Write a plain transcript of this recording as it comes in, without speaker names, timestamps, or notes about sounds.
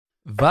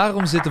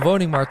Waarom zit de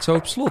woningmarkt zo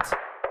op slot?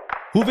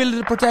 Hoe willen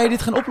de partijen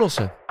dit gaan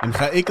oplossen? En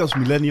ga ik als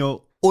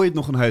millennial ooit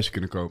nog een huis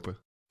kunnen kopen?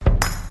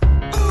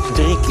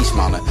 3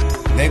 kiesmannen.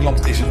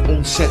 Nederland is een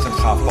ontzettend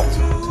gaaf land.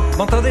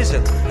 Want dat is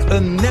het.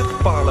 Een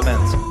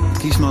nep-parlement.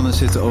 Kiesmannen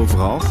zitten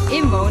overal.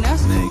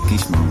 Inwoners? Nee,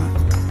 kiesmannen.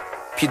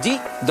 Heb je die,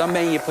 dan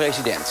ben je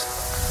president.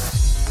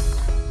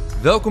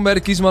 Welkom bij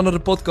de Kiesmannen,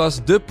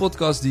 de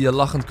podcast die je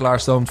lachend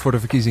klaarstoomt voor de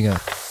verkiezingen.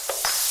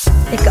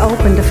 Ik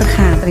open de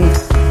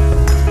vergadering.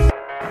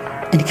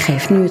 En ik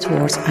geef nu het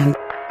woord aan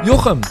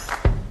Jochem!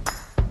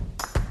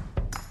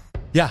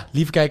 Ja,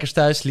 lieve kijkers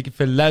thuis,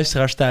 lieve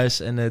luisteraars thuis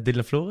en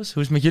Dylan Floris.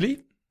 Hoe is het met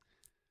jullie?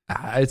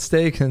 Ja,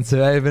 uitstekend.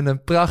 Wij hebben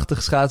een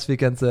prachtig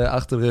schaatsweekend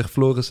achter de rug.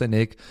 Floris en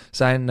ik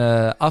zijn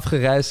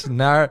afgereisd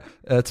naar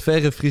het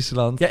verre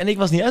Friesland. Ja, en ik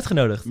was niet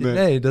uitgenodigd.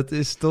 Nee, dat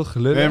is toch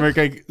lullig. Nee, maar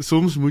kijk,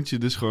 soms moet je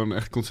dus gewoon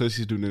echt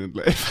concessies doen in het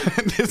leven.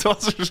 Dit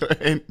was er zo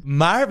één.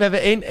 Maar we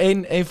hebben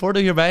één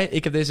voordeel hierbij.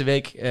 Ik heb deze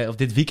week, of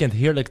dit weekend,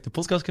 heerlijk de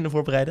podcast kunnen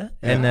voorbereiden.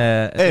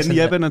 Ja. En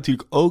Jij bent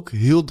natuurlijk ook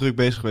heel druk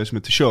bezig geweest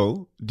met de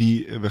show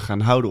die we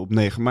gaan houden op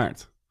 9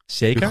 maart.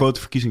 Zeker. De grote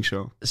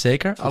verkiezingsshow.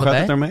 Zeker, Hoe allebei.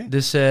 gaat het daarmee?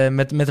 Dus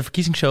met de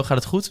verkiezingsshow gaat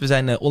het goed. We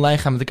zijn online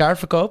gaan met de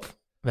kaartverkoop.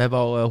 We hebben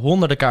al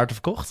honderden kaarten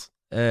verkocht.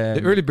 De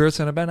early birds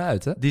zijn er bijna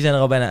uit, hè? Die zijn er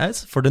al bijna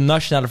uit. Voor de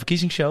nationale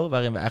verkiezingsshow,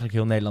 waarin we eigenlijk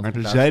heel Nederland...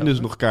 Maar er zijn dus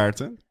nog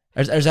kaarten.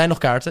 Er zijn nog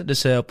kaarten,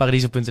 dus op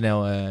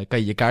paradiso.nl kan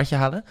je je kaartje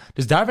halen.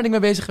 Dus daar ben ik mee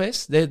bezig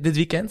geweest, dit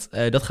weekend.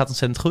 Dat gaat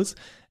ontzettend goed.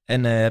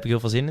 En heb ik heel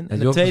veel zin in. En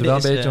de tweede is wel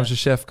een beetje onze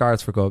chef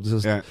kaartverkoop.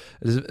 Dus,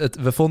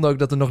 we vonden ook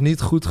dat het nog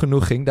niet goed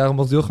genoeg ging. Daarom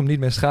mocht Jochem niet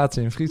meer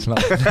schaatsen in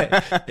Friesland.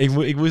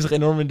 Nee, ik moest nog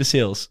enorm in de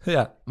sales.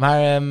 Ja.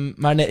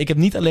 Maar nee, ik heb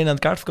niet alleen aan het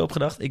kaartverkoop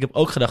gedacht. Ik heb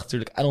ook gedacht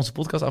natuurlijk aan onze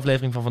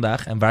podcastaflevering van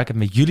vandaag. En waar ik het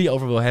met jullie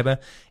over wil hebben,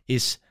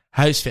 is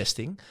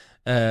huisvesting.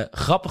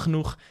 Grappig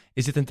genoeg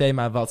is dit een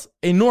thema wat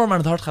enorm aan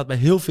het hart gaat bij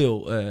heel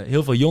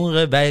veel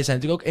jongeren. Wij zijn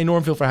natuurlijk ook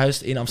enorm veel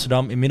verhuisd in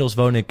Amsterdam. Inmiddels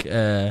woon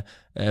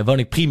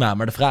ik prima,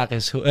 maar de vraag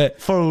is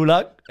voor hoe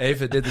lang?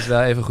 Dit is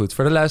wel even goed.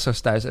 Voor de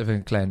luisteraars thuis even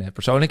een kleine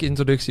persoonlijke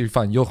introductie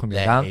van Jochem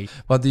Jaan. Nee.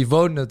 Want die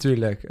woont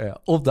natuurlijk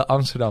op de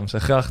Amsterdamse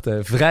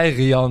grachten. Vrij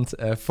riant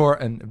voor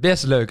een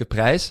best leuke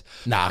prijs.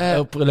 Nou,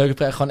 op een leuke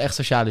prijs. Gewoon echt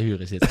sociale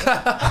huur is dit.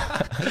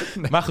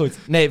 Nee. Maar goed,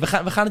 nee, we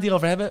gaan het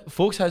hierover hebben.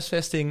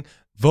 Volkshuisvesting,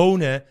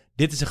 wonen.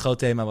 Dit is een groot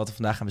thema wat we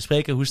vandaag gaan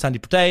bespreken. Hoe staan die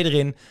partijen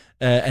erin?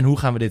 En hoe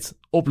gaan we dit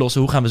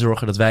oplossen? Hoe gaan we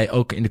zorgen dat wij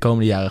ook in de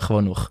komende jaren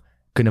gewoon nog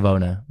kunnen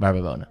wonen waar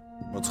we wonen?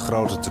 Wat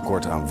groter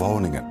tekort aan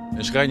woningen.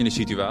 Een schrijnende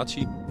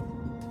situatie.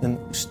 Een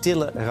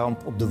stille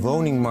ramp op de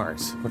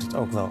woningmarkt wordt het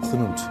ook wel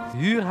genoemd.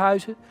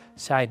 Huurhuizen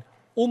zijn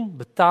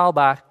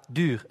onbetaalbaar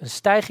duur. Een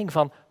stijging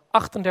van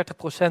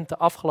 38% de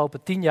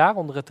afgelopen 10 jaar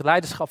onder het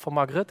leiderschap van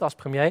Mark Rutte als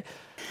premier.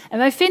 En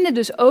wij vinden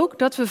dus ook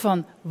dat we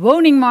van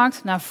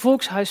woningmarkt naar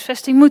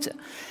volkshuisvesting moeten.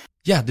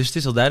 Ja, dus het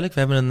is al duidelijk. We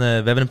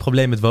hebben een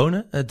probleem met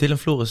wonen. Dylan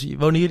Floris,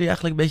 wonen jullie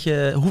eigenlijk een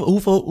beetje...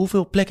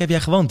 Hoeveel plekken heb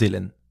jij gewoond,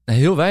 Dylan?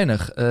 Heel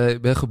weinig.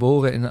 Ik ben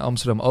geboren in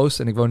Amsterdam-Oost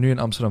en ik woon nu in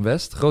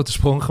Amsterdam-West. Grote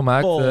sprong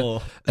gemaakt.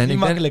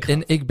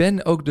 En ik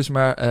ben ook dus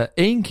maar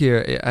 1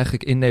 keer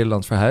eigenlijk in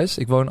Nederland verhuisd.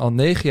 Ik woon al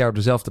 9 jaar op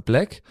dezelfde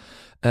plek.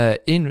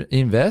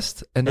 In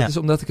West. En dat is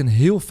omdat ik een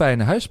heel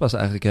fijne huispas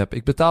eigenlijk heb.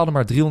 Ik betaalde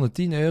maar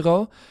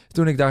 €310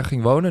 toen ik daar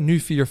ging wonen. Nu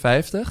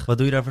 €450. Wat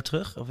doe je daarvoor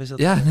terug? Of is dat...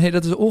 Ja, nee,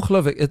 dat is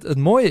ongelooflijk. Het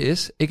mooie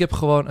is, ik heb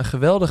gewoon een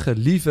geweldige,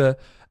 lieve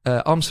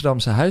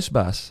Amsterdamse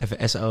huisbaas.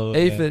 Even SO.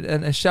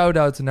 Even een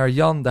shout-out naar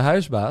Jan, de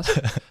huisbaas.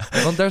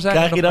 Want daar zijn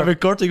krijg je daar weer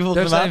korting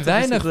volgende maand? Er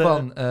zijn weinig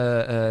van.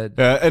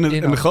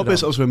 En de grap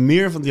is, als we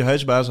meer van die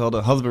huisbazen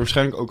hadden we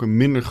waarschijnlijk ook een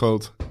minder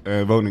groot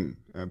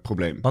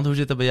woningprobleem. Want hoe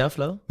zit dat bij jou,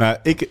 Flo? Nou,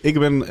 ik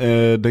ben,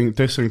 denk ik,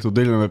 tegenstelling tot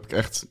Dylan, heb ik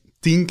echt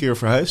 10 keer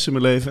verhuisd in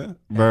mijn leven. Ja.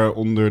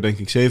 Waaronder, denk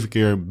ik, 7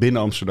 keer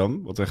binnen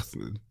Amsterdam. Wat echt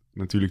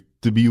natuurlijk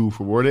te bio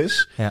voor woorden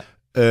is. Ja.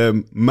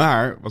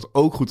 Maar wat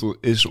ook goed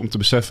is om te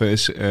beseffen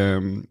is...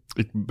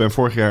 ik ben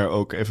vorig jaar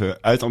ook even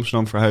uit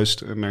Amsterdam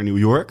verhuisd naar New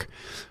York.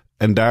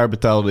 En daar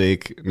betaalde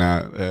ik...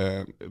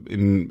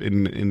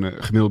 in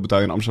gemiddeld betaal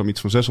je in Amsterdam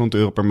iets van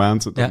 €600 per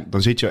maand.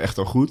 Dan zit je echt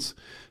al goed.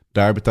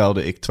 Daar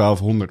betaalde ik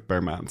 $1200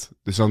 per maand.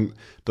 Dus dan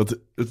het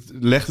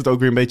legt het ook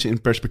weer een beetje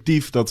in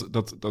perspectief...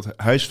 dat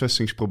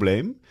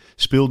huisvestingsprobleem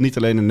speelt niet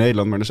alleen in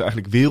Nederland... maar dus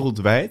eigenlijk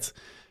wereldwijd...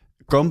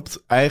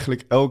 kampt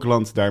eigenlijk elk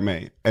land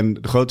daarmee. En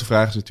de grote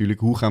vraag is natuurlijk,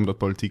 hoe gaan we dat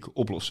politiek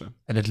oplossen?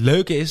 En het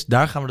leuke is,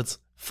 daar gaan we het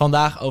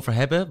vandaag over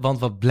hebben. Want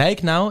wat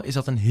blijkt nou, is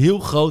dat een heel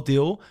groot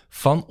deel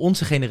van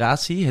onze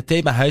generatie... het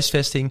thema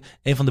huisvesting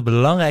een van de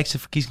belangrijkste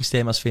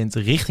verkiezingsthema's vindt...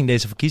 richting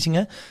deze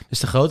verkiezingen. Dus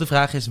de grote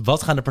vraag is,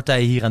 wat gaan de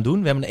partijen hier aan doen?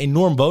 We hebben een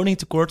enorm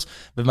woningtekort.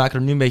 We maken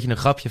er nu een beetje een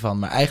grapje van.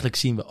 Maar eigenlijk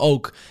zien we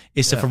ook,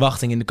 is de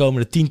verwachting in de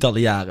komende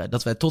tientallen jaren...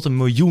 dat wij tot 1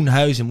 miljoen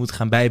huizen moeten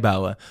gaan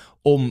bijbouwen...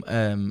 om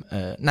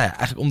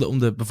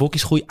de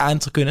bevolkingsgroei aan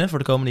te kunnen voor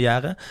de komende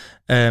jaren.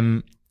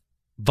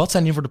 Wat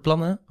zijn hier voor de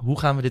plannen? Hoe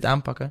gaan we dit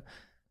aanpakken?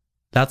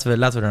 Laten we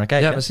er naar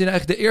kijken. Ja, we zien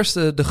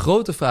eigenlijk de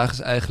grote vraag is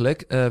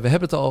eigenlijk... we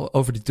hebben het al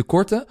over die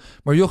tekorten.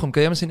 Maar Jochem,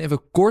 kan jij misschien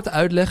even kort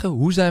uitleggen...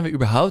 hoe zijn we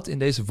überhaupt in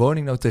deze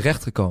woningnood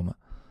terechtgekomen?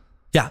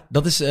 Ja,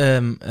 dat is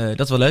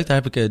wel leuk.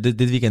 Daar heb ik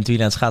dit weekend, toen jullie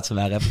aan het schaatsen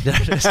waren, heb ik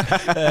daar dus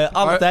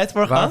alle tijd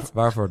voor gehad.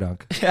 Waarvoor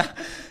dank. Ja.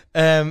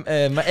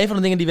 Maar een van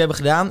de dingen die we hebben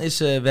gedaan is,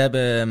 we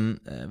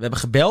hebben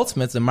gebeld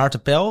met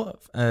Maarten Pel,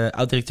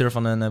 oud-directeur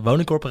van een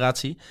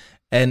woningcorporatie.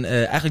 En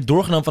eigenlijk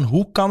doorgenomen van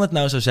hoe kan het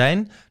nou zo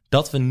zijn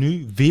dat we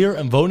nu weer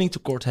een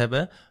woningtekort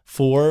hebben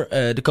voor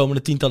de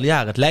komende tientallen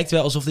jaren. Het lijkt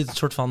wel alsof dit een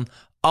soort van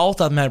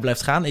altijd maar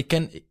blijft gaan.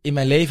 In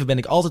mijn leven ben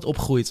ik altijd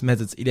opgegroeid met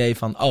het idee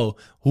van,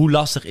 hoe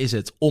lastig is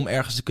het om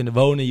ergens te kunnen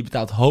wonen? Je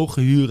betaalt hoge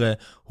huren.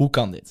 Hoe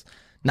kan dit?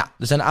 Nou,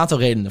 er zijn een aantal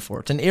redenen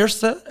voor. Ten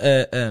eerste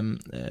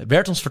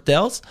werd ons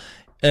verteld,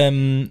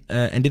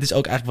 en dit is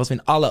ook eigenlijk wat we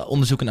in alle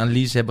onderzoeken en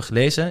analyses hebben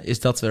gelezen, is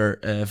dat er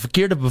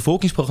verkeerde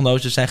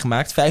bevolkingsprognoses zijn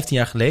gemaakt 15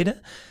 jaar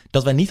geleden.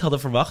 Dat wij niet hadden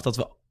verwacht dat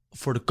we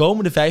voor de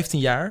komende 15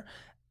 jaar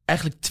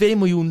eigenlijk 2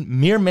 miljoen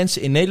meer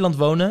mensen in Nederland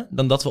wonen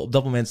dan dat we op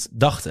dat moment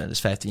dachten, dus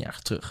 15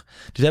 jaar terug.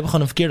 Dus we hebben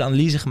gewoon een verkeerde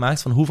analyse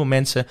gemaakt van hoeveel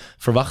mensen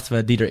verwachten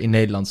we die er in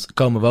Nederland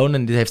komen wonen.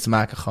 En dit heeft te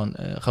maken gewoon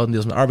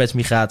grotendeels met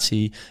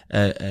arbeidsmigratie,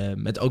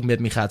 ook met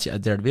migratie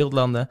uit derde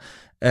wereldlanden.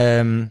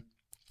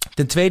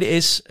 Ten tweede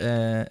is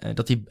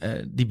dat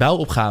die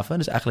bouwopgave,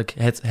 dus eigenlijk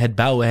het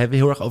bouwen, hebben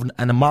we heel erg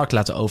aan de markt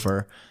laten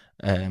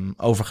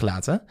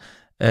overgelaten.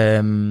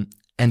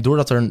 En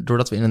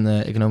doordat we in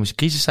een economische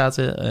crisis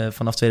zaten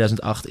vanaf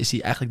 2008, is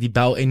die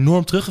bouw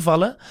enorm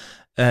teruggevallen.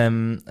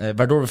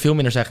 Waardoor we veel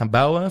minder zijn gaan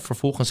bouwen.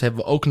 Vervolgens hebben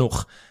we ook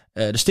nog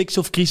de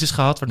stikstofcrisis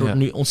gehad, waardoor er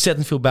nu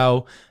ontzettend veel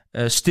bouw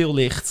stil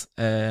ligt.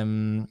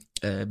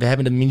 We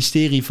hebben het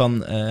ministerie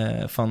van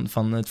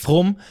het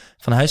VROM,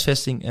 van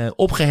huisvesting,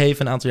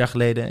 opgeheven een aantal jaar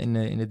geleden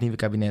in het nieuwe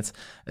kabinet.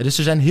 Dus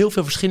er zijn heel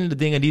veel verschillende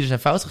dingen die er zijn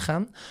fout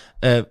gegaan.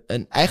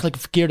 Eigenlijk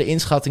verkeerde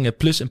inschattingen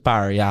plus een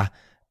paar,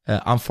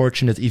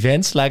 unfortunate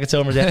events, laat ik het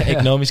zo maar zeggen.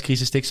 Economische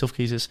crisis,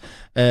 stikstofcrisis.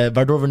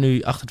 Waardoor we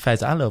nu achter de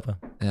feiten aanlopen.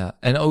 Ja,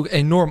 en ook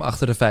enorm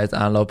achter de feiten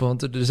aanlopen.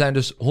 Want er zijn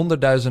dus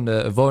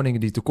honderdduizenden woningen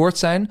die tekort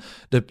zijn.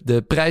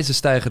 De prijzen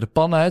stijgen de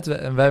pan uit.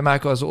 En wij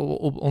maken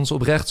ons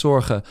oprecht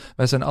zorgen.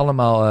 Wij zijn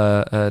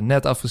allemaal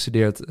net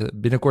afgestudeerd.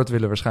 Binnenkort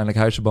willen we waarschijnlijk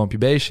huisje, boompje,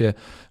 beestje.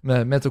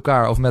 Met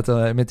elkaar of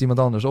met iemand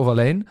anders of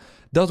alleen.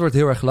 Dat wordt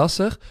heel erg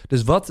lastig.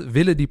 Dus wat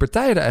willen die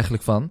partijen er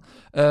eigenlijk van?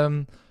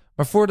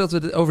 Maar voordat we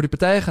het over die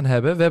partijen gaan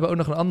hebben, we hebben ook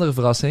nog een andere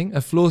verrassing.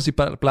 En Floris die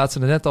plaatste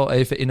het net al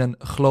even in een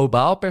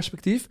globaal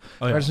perspectief.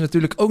 Maar er is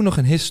natuurlijk ook nog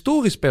een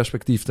historisch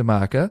perspectief te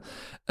maken.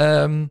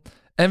 En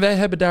wij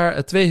hebben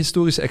daar 2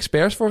 historische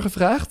experts voor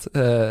gevraagd.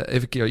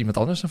 Even een keer iemand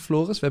anders dan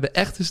Floris. We hebben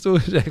echt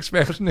historische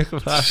experts nu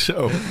gevraagd.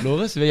 Zo,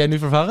 Floris, wil jij nu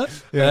vervangen?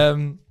 Ja.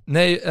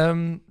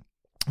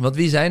 Want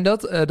wie zijn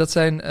dat? Dat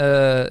zijn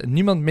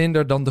niemand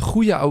minder dan de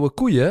goede oude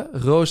koeien,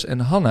 Roos en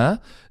Hanna.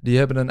 Die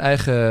hebben een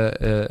eigen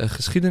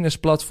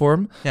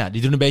geschiedenisplatform. Ja,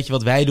 die doen een beetje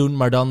wat wij doen,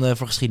 maar dan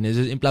voor geschiedenis.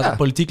 Dus in plaats van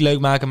politiek leuk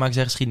maken, maken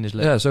zij geschiedenis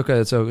leuk. Ja, zo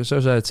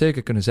zou je het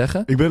zeker kunnen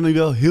zeggen. Ik ben nu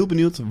wel heel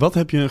benieuwd, wat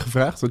heb je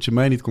gevraagd wat je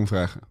mij niet kon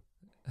vragen?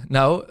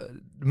 Nou,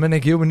 ben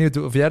ik heel benieuwd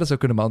of jij dat zou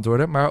kunnen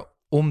beantwoorden. Maar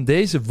om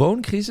deze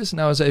wooncrisis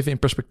nou eens even in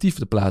perspectief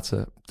te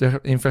plaatsen.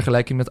 In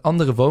vergelijking met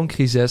andere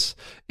wooncrises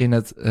in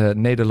het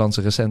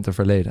Nederlandse recente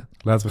verleden.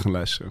 Laten we gaan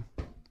luisteren.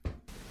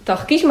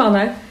 Dag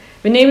kiesmannen.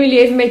 We nemen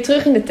jullie even mee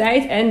terug in de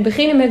tijd en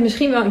beginnen met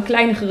misschien wel een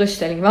kleine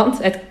geruststelling.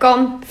 Want het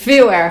kan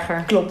veel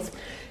erger. Klopt.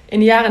 In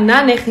de jaren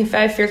na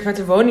 1945 werd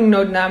de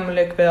woningnood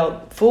namelijk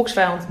wel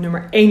volksvijand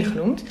nummer 1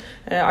 genoemd.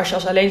 Als je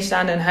als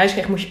alleenstaande een huis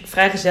kreeg, moest je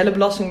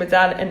vrijgezellenbelasting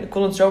betalen. En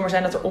kon het zomaar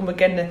zijn dat er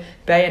onbekenden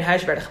bij je een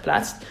huis werden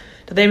geplaatst.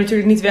 Dat neemt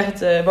natuurlijk niet weg dat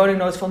de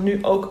woningnood van nu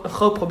ook een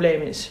groot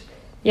probleem is.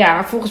 Ja,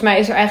 maar volgens mij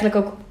is er eigenlijk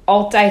ook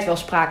altijd wel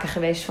sprake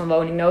geweest van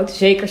woningnood.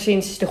 Zeker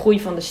sinds de groei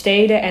van de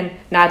steden en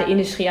na de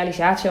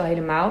industrialisatie al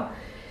helemaal.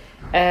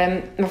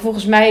 Maar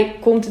volgens mij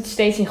komt het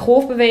steeds in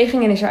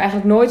golfbeweging en is er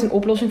eigenlijk nooit een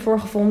oplossing voor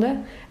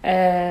gevonden.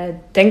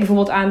 Denk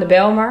bijvoorbeeld aan de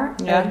Bijlmer.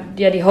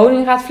 Die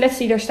honingraadflats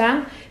die daar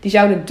staan, die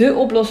zouden dé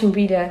oplossing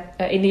bieden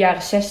in de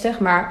jaren 60.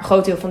 Maar een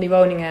groot deel van die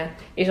woningen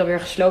is alweer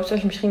gesloopt,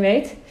 zoals je misschien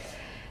weet.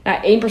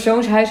 Nou,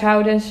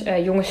 eenpersoonshuishoudens,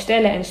 jonge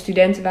stellen en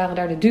studenten waren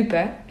daar de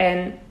dupe.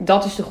 En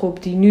dat is de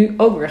groep die nu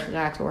ook weer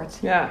geraakt wordt.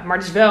 Ja, maar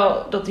het is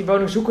wel dat die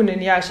woningzoekenden in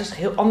de jaren 60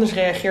 heel anders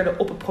reageerden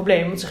op het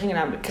probleem. Want ze gingen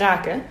namelijk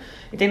kraken.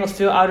 Ik denk dat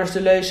veel ouders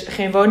de leus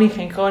geen woning,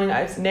 geen kroning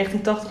uit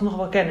 1980 nog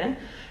wel kennen.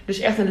 Dus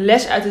echt een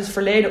les uit het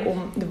verleden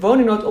om de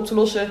woningnood op te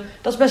lossen,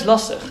 dat is best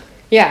lastig.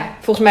 Ja,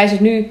 volgens mij is het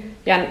nu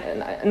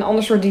een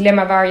ander soort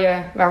dilemma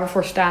waar we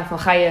voor staan. Van,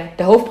 ga je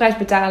de hoofdprijs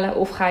betalen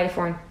of ga je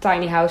voor een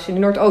tiny house in de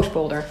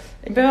Noordoostpolder?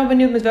 Ik ben wel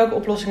benieuwd met welke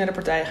oplossingen de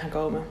partijen gaan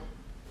komen.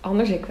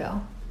 Anders ik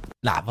wel.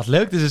 Nou, wat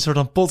leuk. Dit is een soort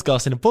van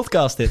podcast in een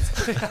podcast dit.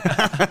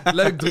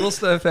 Leuk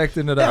drosten-effect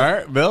inderdaad.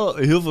 Maar wel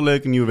heel veel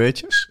leuke nieuwe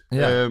weetjes.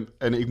 Ja.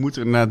 En ik moet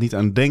er inderdaad niet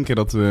aan denken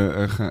dat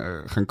we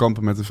gaan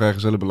kampen met de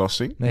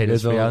vrijgezellenbelasting. Nee, dat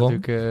is wel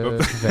natuurlijk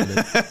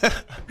vervelend.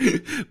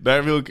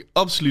 Daar wil ik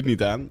absoluut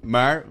niet aan.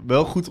 Maar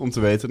wel goed om te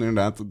weten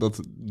inderdaad dat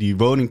die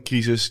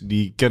woningcrisis,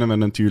 die kennen we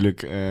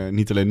natuurlijk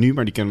niet alleen nu,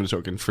 maar die kennen we dus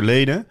ook in het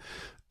verleden.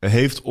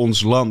 Heeft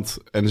ons land,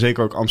 en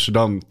zeker ook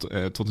Amsterdam,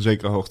 tot een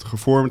zekere hoogte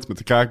gevormd. Met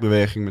de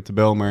kraakbeweging, met de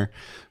Bijlmer.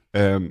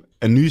 En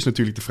nu is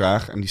natuurlijk de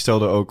vraag, en die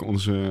stelde ook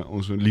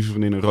onze lieve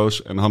vriendinnen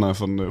Roos en Hanna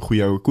van de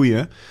Goeie Oude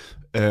Koeien.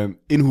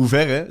 In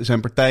hoeverre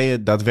zijn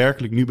partijen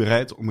daadwerkelijk nu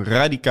bereid om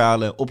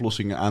radicale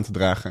oplossingen aan te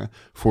dragen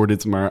voor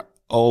dit maar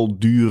al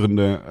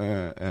durende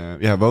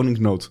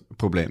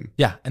woningnoodprobleem?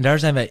 Ja, en daar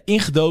zijn wij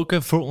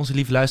ingedoken voor onze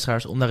lieve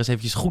luisteraars om daar eens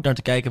eventjes goed naar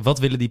te kijken. Wat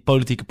willen die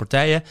politieke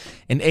partijen?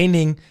 En één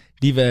ding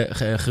die we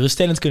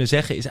geruststellend kunnen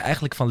zeggen is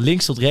eigenlijk van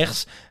links tot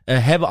rechts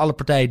hebben alle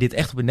partijen dit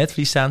echt op hun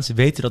netvlies staan. Ze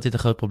weten dat dit een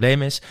groot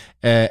probleem is.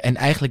 En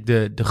eigenlijk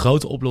de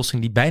grote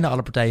oplossing die bijna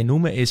alle partijen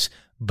noemen is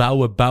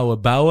bouwen,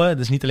 bouwen, bouwen. Dat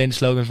is niet alleen de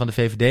slogan van de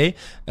VVD.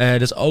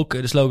 Dat is ook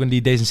de slogan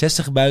die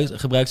D66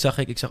 gebruikt, zag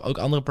ik. Ik zag ook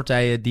andere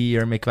partijen die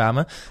hiermee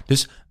kwamen.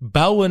 Dus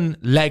bouwen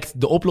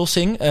lijkt de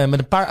oplossing. Met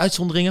een paar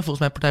uitzonderingen. Volgens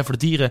mij Partij voor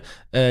de Dieren,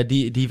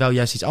 die wou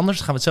juist iets anders.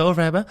 Daar gaan we het zo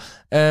over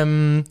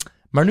hebben.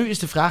 Maar nu is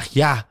de vraag,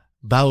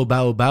 bouwen,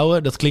 bouwen,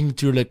 bouwen. Dat klinkt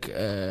natuurlijk...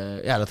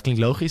 dat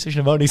klinkt logisch als je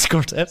een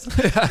woningstekort hebt.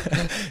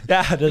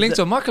 Dat klinkt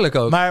zo makkelijk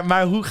ook.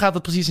 Maar hoe gaat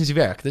dat precies in zijn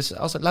werk? Dus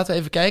laten we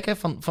even kijken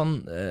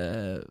van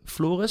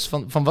Floris.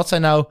 Van wat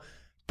zijn nou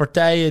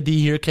partijen die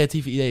hier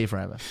creatieve ideeën voor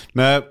hebben?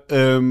 Nou,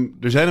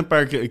 er zijn een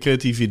paar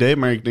creatieve ideeën,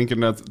 maar ik denk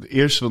inderdaad het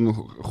eerste wat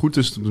nog goed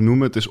is te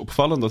noemen, het is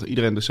opvallend dat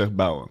iedereen dus zegt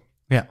bouwen.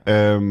 Ja.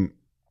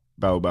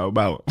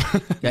 Bouwen.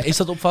 Ja, is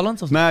dat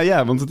opvallend? Of? Nou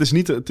ja, want het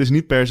is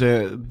niet per se...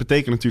 Het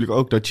betekent natuurlijk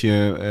ook dat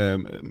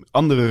je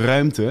andere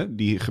ruimte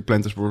die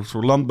gepland is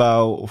voor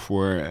landbouw of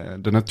voor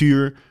de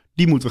natuur,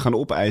 die moeten we gaan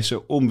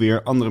opeisen om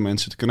weer andere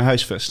mensen te kunnen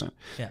huisvesten.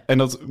 Ja.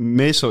 En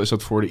meestal is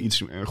dat voor de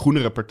iets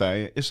groenere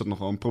partijen is dat nog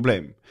wel een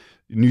probleem.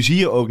 Nu zie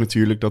je ook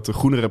natuurlijk dat de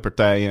groenere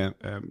partijen,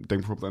 denk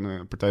bijvoorbeeld aan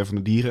de Partij van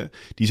de Dieren,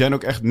 die zijn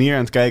ook echt meer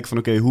aan het kijken van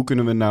oké, hoe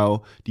kunnen we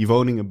nou die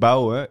woningen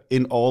bouwen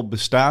in al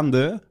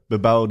bestaande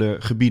bebouwde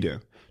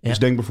gebieden. Ja. Dus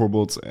denk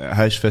bijvoorbeeld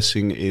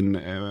huisvesting in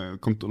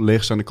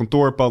leegstaande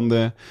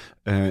kantoorpanden,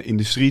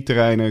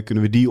 industrieterreinen.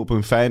 Kunnen we die op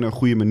een fijne,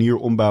 goede manier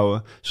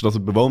ombouwen, zodat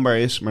het bewoonbaar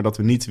is, maar dat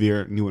we niet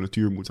weer nieuwe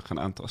natuur moeten gaan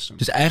aantasten.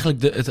 Dus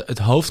eigenlijk het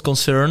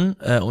hoofdconcern,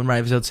 om maar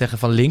even zo te zeggen,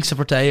 van linkse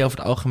partijen over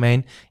het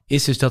algemeen,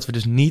 is dus dat we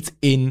dus niet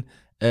in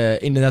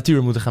de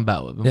natuur moeten gaan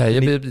bouwen. Ja,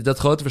 je hebt dat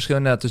grote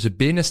verschil tussen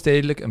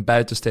binnenstedelijk en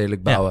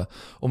buitenstedelijk bouwen. Ja.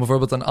 Om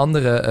bijvoorbeeld een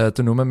andere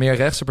te noemen, meer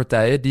rechtse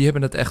partijen, die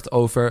hebben het echt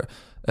over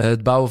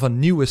het bouwen van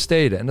nieuwe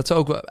steden. En dat zou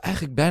ook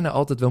eigenlijk bijna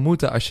altijd wel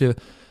moeten als je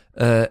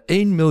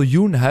 1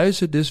 miljoen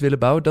huizen dus willen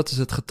bouwen. Dat is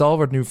het getal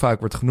wat nu vaak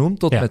wordt genoemd,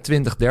 tot met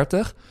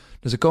 2030.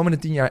 Dus de komende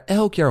 10 jaar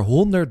elk jaar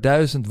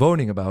 100.000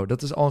 woningen bouwen.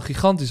 Dat is al een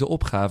gigantische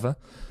opgave.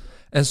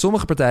 En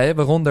sommige partijen,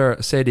 waaronder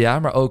CDA,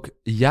 maar ook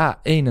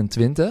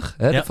Ja21,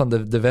 van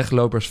de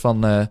weglopers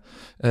van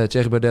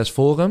Thierry Baudet's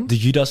Forum. De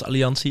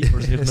Judas-alliantie.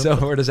 Zo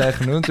worden zij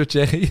genoemd door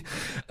Thierry.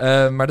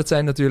 Maar dat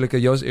zijn natuurlijk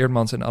Joost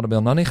Eerdmans en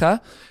Annabel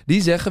Nanninga.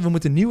 Die zeggen, we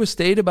moeten nieuwe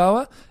steden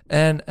bouwen.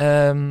 En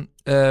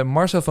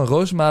Marcel van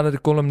Roosmalen,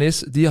 de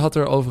columnist, die had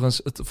er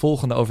overigens het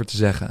volgende over te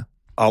zeggen.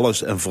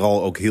 Alles en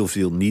vooral ook heel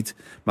veel niet.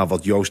 Maar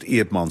wat Joost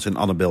Eerdmans en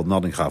Annabel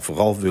Nanninga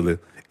vooral willen,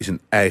 is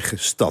een eigen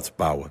stad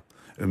bouwen.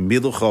 Een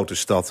middelgrote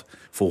stad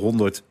voor 100.000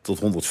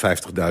 tot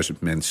 150.000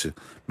 mensen.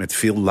 Met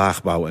veel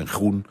laagbouw en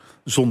groen,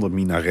 zonder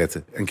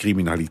minaretten en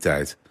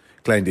criminaliteit.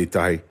 Klein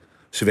detail,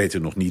 ze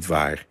weten nog niet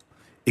waar.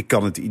 Ik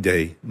kan het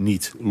idee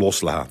niet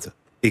loslaten.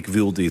 Ik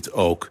wil dit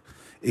ook.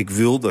 Ik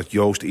wil dat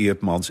Joost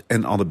Eerdmans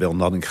en Annabel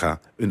Nanninga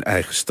een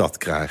eigen stad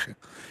krijgen.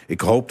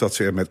 Ik hoop dat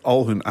ze er met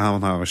al hun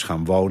aanhangers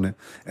gaan wonen.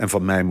 En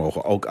van mij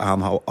mogen ook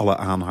alle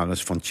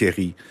aanhangers van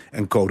Thierry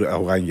en Code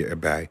Oranje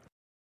erbij.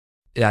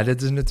 Ja,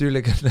 dit is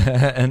natuurlijk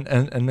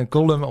een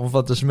column om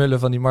wat te smullen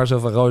van die Marcel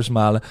van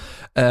Roosmalen.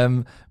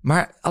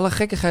 Maar alle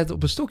gekkigheid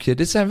op een stokje.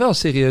 Dit zijn wel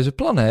serieuze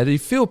plannen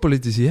die veel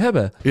politici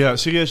hebben. Ja,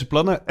 serieuze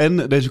plannen.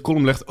 En deze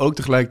column legt ook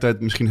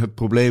tegelijkertijd misschien het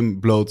probleem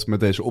bloot met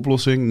deze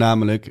oplossing.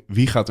 Namelijk,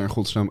 wie gaat er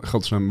in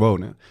godsnaam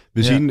wonen?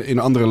 We zien in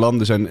andere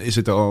landen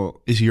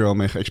is hier al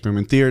mee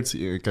geëxperimenteerd.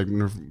 Kijk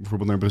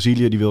bijvoorbeeld naar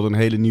Brazilië. Die wilde een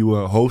hele nieuwe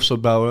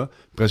hoofdstad bouwen.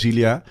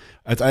 Brasilia.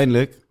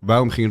 Uiteindelijk,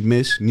 waarom ging het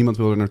mis? Niemand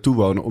wilde er naartoe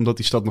wonen, omdat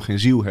die stad nog geen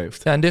ziel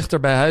heeft. Ja, en dichter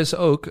bij huis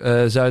ook,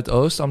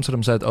 Zuidoost,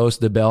 Amsterdam Zuidoost,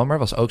 de Bijlmer,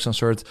 was ook zo'n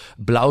soort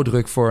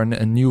blauwdruk voor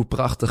een nieuw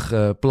prachtig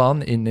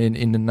plan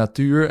in de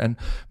natuur.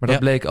 Maar dat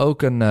bleek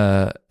ook een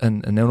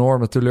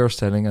enorme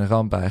teleurstelling, een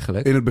ramp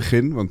eigenlijk. In het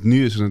begin, want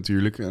nu is het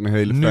natuurlijk een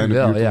hele fijne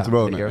buurt om te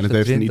wonen. En het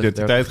heeft een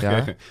identiteit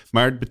gekregen.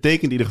 Maar het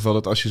betekent in ieder geval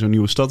dat als je zo'n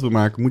nieuwe stad wil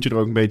maken, moet je er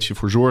ook een beetje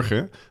voor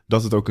zorgen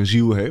dat het ook een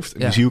ziel heeft. En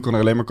die ziel kan er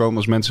alleen maar komen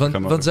als mensen gaan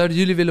wonen. Want zouden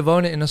jullie willen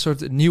wonen in een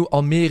soort nieuw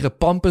Almere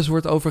Pampus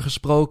wordt over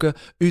gesproken,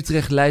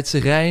 Utrecht Leidse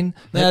Rijn?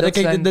 Nou ja,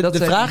 de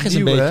vraag is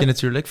een beetje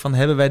natuurlijk van,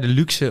 hebben wij de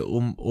luxe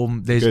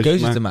om deze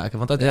keuze te maken?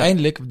 Want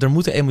uiteindelijk, er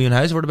moeten 1 miljoen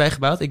huizen worden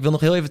bijgebouwd. Ik wil nog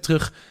heel even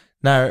terug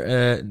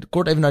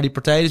kort even naar die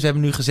partijen. Dus we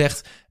hebben nu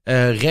gezegd,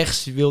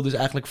 rechts wil dus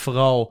eigenlijk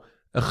vooral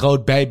een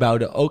groot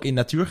bijbouwen, ook in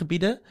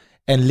natuurgebieden.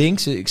 En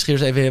links, ik scheer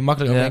ze even heel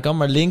makkelijk over kan,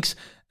 maar links,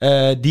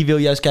 die wil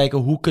juist kijken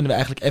hoe kunnen we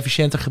eigenlijk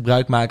efficiënter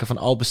gebruik maken van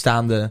al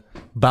bestaande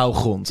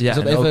bouwgrond. Ja,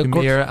 dus dat even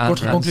kort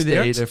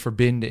geconcludeerd. Steden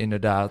verbinden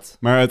inderdaad.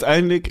 Maar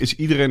uiteindelijk is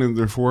iedereen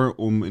ervoor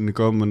om in de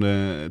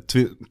komende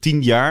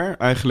 10 jaar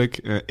eigenlijk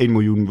 1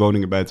 miljoen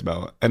woningen bij te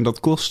bouwen. En dat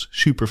kost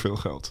superveel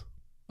geld.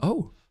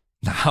 Oh,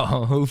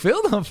 nou,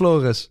 hoeveel dan,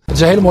 Floris? Het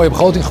is een hele mooie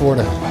begroting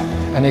geworden.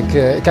 En ik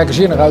kijk er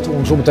zeer naar uit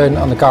om zo meteen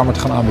aan de Kamer te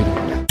gaan aanbieden.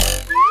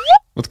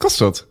 Wat kost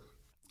dat?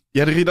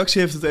 Ja, de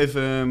redactie heeft het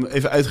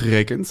even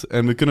uitgerekend.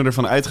 En we kunnen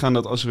ervan uitgaan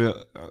dat als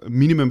we een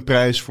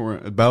minimumprijs voor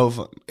het bouwen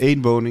van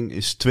 1 woning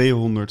is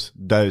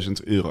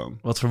 €200.000.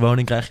 Wat voor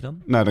woning krijg je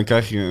dan? Nou, dan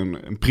krijg je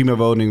een prima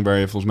woning waar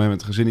je volgens mij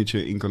met een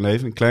gezinnetje in kan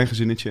leven. Een klein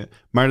gezinnetje.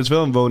 Maar dat is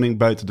wel een woning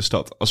buiten de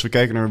stad. Als we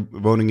kijken naar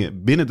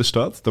woningen binnen de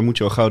stad, dan moet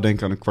je al gauw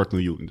denken aan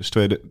 $250.000. Dus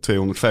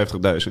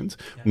 250.000.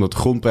 Ja. Omdat de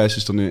grondprijs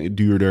is dan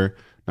duurder.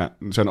 Nou,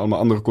 er zijn allemaal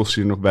andere kosten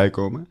die er nog bij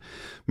komen.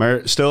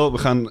 Maar stel, we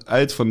gaan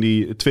uit van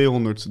die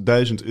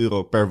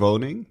 €200.000 per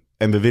woning.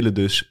 En we willen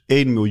dus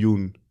 1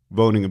 miljoen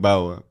woningen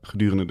bouwen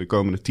gedurende de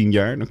komende 10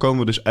 jaar. Dan komen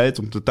we dus uit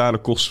op een totale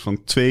kosten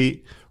van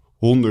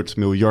 €200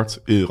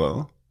 miljard.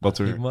 Wat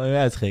er... Mooi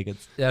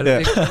uitgerekend. Ja, dat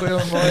is heel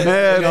mooi.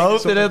 Nee,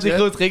 hoopte dat hij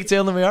goed ging,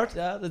 200 miljard.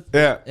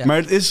 Ja, maar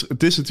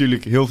het is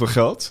natuurlijk heel veel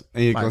geld.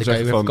 En je maar kan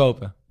zeggen van...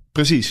 verkopen.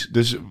 Precies,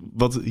 dus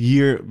wat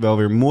hier wel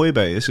weer mooi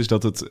bij is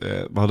dat het...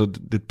 we hadden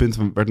dit punt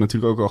werd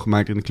natuurlijk ook al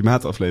gemaakt in de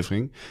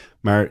klimaataflevering.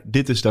 Maar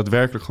dit is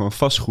daadwerkelijk gewoon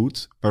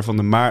vastgoed waarvan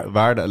de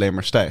waarde alleen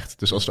maar stijgt.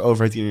 Dus als de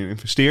overheid hierin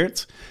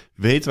investeert,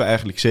 weten we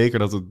eigenlijk zeker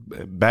dat het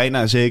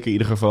bijna zeker in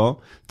ieder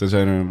geval,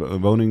 tenzij er een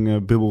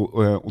woningbubbel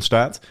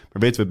ontstaat,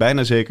 maar weten we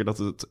bijna zeker dat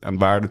het aan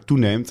waarde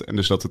toeneemt en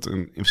dus dat het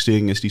een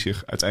investering is die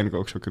zich uiteindelijk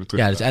ook zou kunnen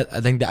terugvragen. Ja, dus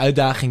ik denk de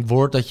uitdaging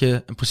wordt dat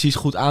je een precies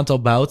goed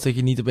aantal bouwt, dat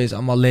je niet opeens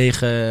allemaal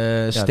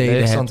lege steden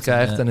leegstand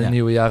krijgt en een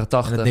nieuwe jaren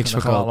 80 en niks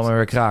gaan allemaal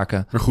weer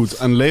kraken. Maar goed,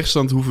 aan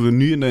leegstand hoeven we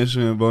nu in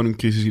deze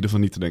woningcrisis in ieder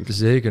geval niet te denken.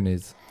 Zeker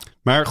niet.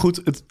 Maar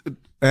goed,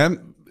 we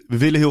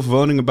willen heel veel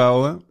woningen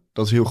bouwen.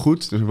 Dat is heel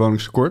goed, er is een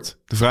woningstekort.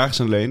 De vraag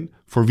is alleen,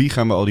 voor wie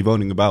gaan we al die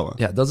woningen bouwen?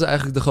 Ja, dat is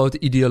eigenlijk de grote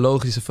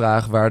ideologische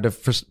vraag waar de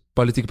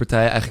politieke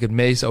partijen eigenlijk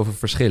het meest over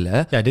verschillen.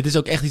 Hè? Ja, dit is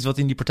ook echt iets wat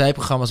in die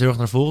partijprogramma's heel erg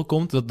naar voren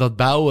komt. Dat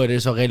bouwen, er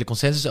is al redelijk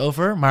consensus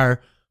over,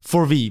 maar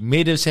voor wie?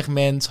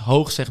 Middensegment,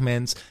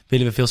 hoogsegment,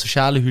 willen we veel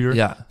sociale huur?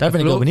 Ja, daar ben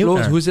ik ook benieuwd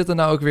naar. Hoe zit het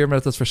nou ook weer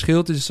met het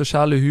verschil tussen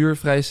sociale huur,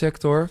 vrije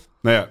sector?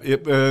 Nou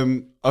ja,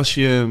 als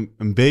je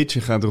een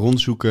beetje gaat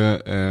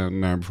rondzoeken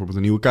naar bijvoorbeeld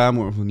een nieuwe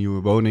kamer of een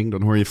nieuwe woning,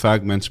 dan hoor je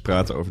vaak mensen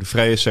praten over de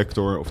vrije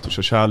sector of de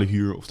sociale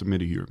huur of de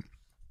middenhuur.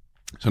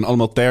 Het zijn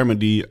allemaal termen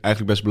die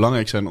eigenlijk best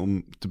belangrijk zijn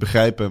om te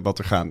begrijpen wat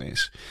er gaande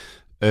is.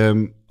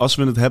 Als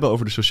we het hebben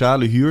over de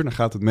sociale huur, dan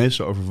gaat het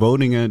meestal over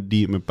woningen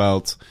die een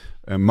bepaald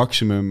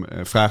maximum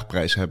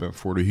vraagprijs hebben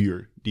voor de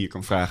huur die je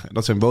kan vragen.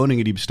 Dat zijn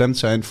woningen die bestemd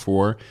zijn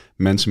voor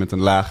mensen met een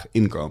laag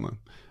inkomen.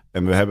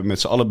 En we hebben met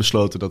z'n allen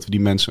besloten dat we die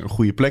mensen een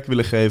goede plek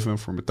willen geven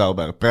voor een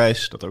betaalbare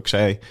prijs. Dat ook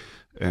zij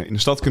in de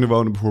stad kunnen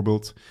wonen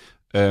bijvoorbeeld.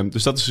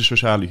 Dus dat is de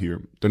sociale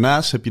huur.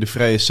 Daarnaast heb je de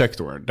vrije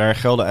sector. Daar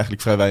gelden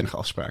eigenlijk vrij weinig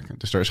afspraken.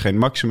 Dus daar is geen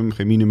maximum,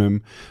 geen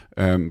minimum.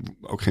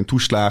 Ook geen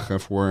toeslagen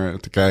voor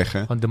te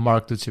krijgen. Gewoon de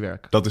markt doet zijn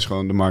werk. Dat is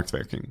gewoon de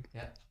marktwerking.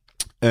 Ja.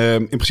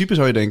 In principe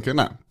zou je denken,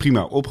 nou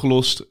prima,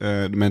 opgelost.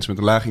 De mensen met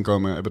een laag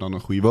inkomen hebben dan een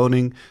goede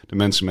woning. De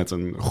mensen met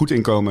een goed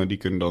inkomen, die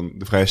kunnen dan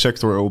de vrije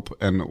sector op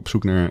en op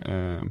zoek naar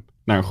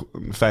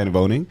een fijne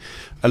woning.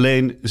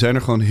 Alleen zijn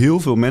er gewoon heel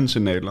veel mensen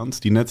in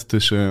Nederland die net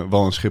tussen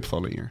wal en schip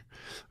vallen hier.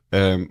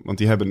 Want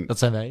die hebben... Dat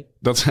zijn wij.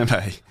 Dat zijn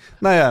wij.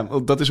 Nou ja,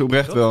 dat is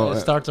oprecht wel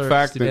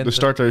vaak de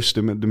starters,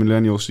 de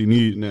millennials die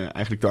nu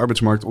eigenlijk de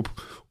arbeidsmarkt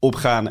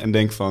opgaan en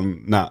denken van,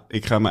 nou,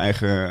 ik ga mijn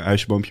eigen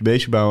huisje, boompje,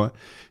 beestje bouwen.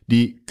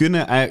 Die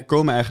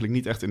komen eigenlijk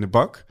niet echt in de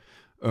bak.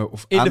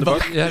 Of in aan de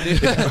bak. Ja,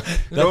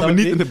 komen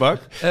niet in de bak.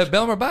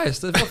 Bel maar bij,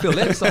 dat is wel veel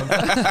leegstand.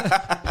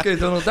 Kun je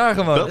toch nog daar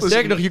gewoon...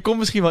 Sterker nog, je komt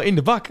misschien wel in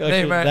de bak.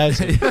 Nee,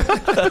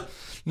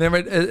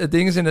 maar het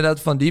ding is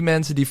inderdaad van die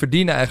mensen die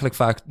verdienen eigenlijk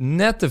vaak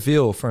net te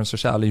veel voor een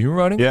sociale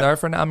huurwoning. Ja.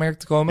 Daarvoor in aanmerking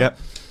te komen. Ja.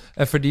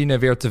 En verdienen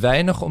weer te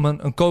weinig om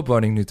een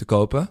koopwoning nu te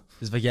kopen.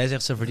 Dus wat jij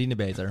zegt, ze verdienen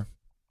beter.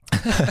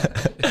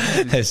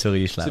 Sorry,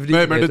 je slaapt.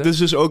 Nee, maar dat is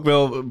dus ook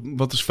wel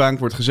wat dus vaak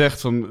wordt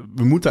gezegd van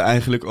we moeten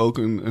eigenlijk ook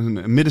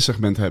een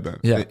middensegment hebben.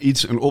 Ja.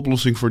 Een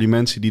oplossing voor die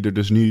mensen die er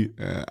dus nu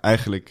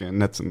eigenlijk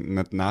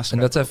net naast. En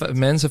dat zijn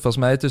mensen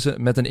volgens mij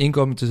met een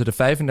inkomen tussen de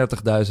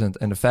 €35.000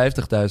 en de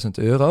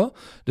 €50.000.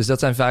 Dus dat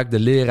zijn vaak de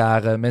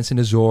leraren, mensen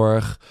in de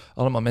zorg,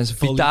 allemaal mensen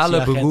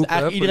vitale beroepen.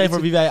 Eigenlijk iedereen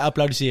voor wie wij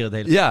applaudisseren het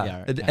hele jaar.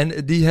 Ja,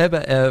 en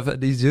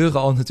die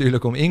zeuren al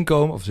natuurlijk om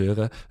inkomen, of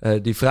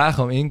die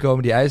vragen om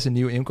inkomen, die eisen een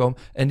nieuw inkomen.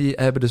 En die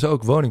hebben dus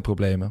ook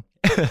woningproblemen.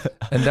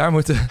 En daar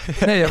moeten...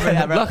 Nee,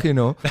 maar lach je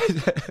nog.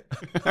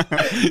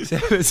 Ze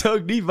hebben het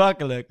ook niet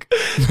makkelijk.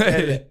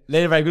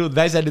 Nee, maar ik bedoel,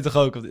 wij zijn dit toch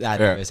ook... Ja,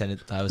 wij zijn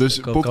het trouwens... Dus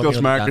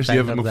podcastmakers, die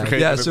hebben we nog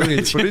vergeten. Ja,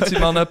 sorry.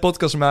 Politiemannen,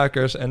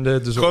 podcastmakers en de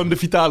zorg. Gewoon de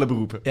vitale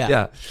beroepen.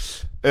 Ja.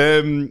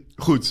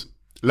 Goed.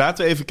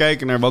 Laten we even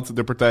kijken naar wat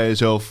de partijen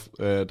zelf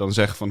dan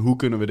zeggen van hoe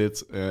kunnen we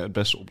dit het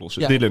beste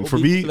oplossen. Ja, Dylan, voor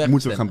wie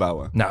moeten we gaan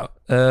bouwen? Nou,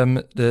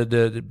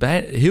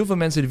 heel veel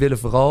mensen die willen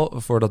vooral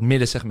voor dat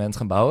middensegment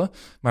gaan bouwen.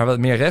 Maar wat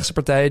meer rechtse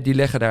partijen, die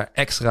leggen daar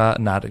extra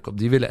nadruk op.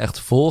 Die willen echt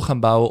vol gaan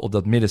bouwen op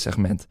dat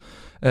middensegment.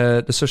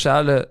 De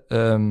sociale...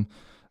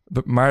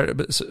 maar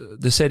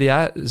de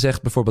CDA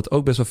zegt bijvoorbeeld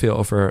ook best wel veel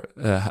over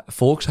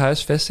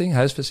volkshuisvesting.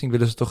 Huisvesting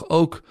willen ze toch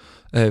ook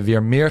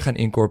weer meer gaan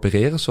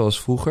incorporeren,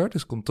 zoals vroeger.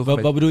 Dus komt toch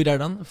wat bedoel je daar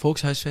dan?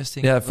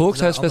 Volkshuisvesting? Ja,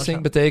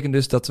 volkshuisvesting betekent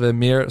dus dat we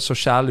meer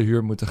sociale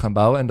huur moeten gaan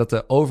bouwen en dat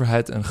de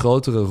overheid een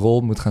grotere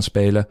rol moet gaan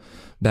spelen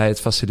bij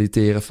het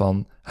faciliteren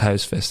van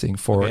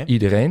huisvesting voor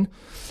iedereen.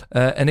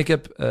 En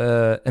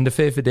de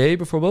VVD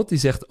bijvoorbeeld, die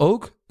zegt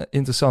ook,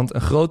 interessant,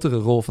 een grotere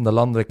rol van de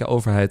landelijke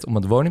overheid om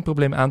het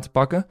woningprobleem aan te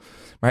pakken.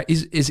 Maar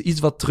is iets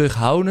wat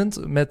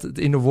terughoudend met het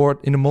in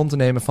de mond te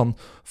nemen van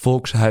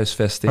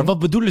volkshuisvesting. Maar wat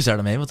bedoelen ze daar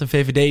dan mee? Want de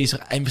VVD is in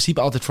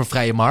principe altijd voor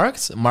vrije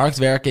markt.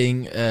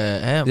 Marktwerking,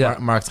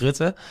 Markt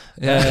Rutte.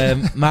 Ja.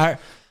 Maar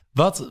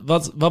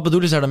wat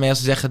bedoelen ze daar dan mee als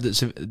ze zeggen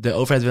de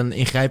overheid wil een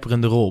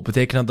ingrijpende rol?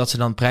 Betekent dat ze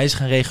dan prijzen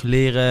gaan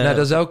reguleren? Nou,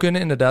 dat zou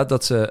kunnen inderdaad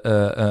dat ze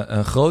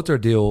een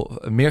groter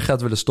deel meer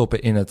geld willen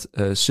stoppen in het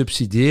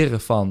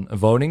subsidiëren van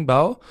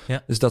woningbouw.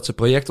 Ja. Dus dat ze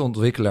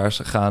projectontwikkelaars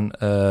gaan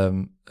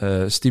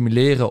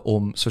stimuleren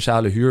om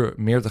sociale huur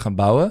meer te gaan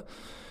bouwen.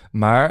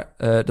 Maar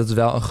dat is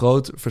wel een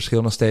groot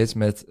verschil nog steeds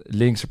met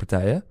linkse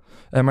partijen.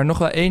 Maar nog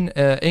wel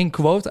één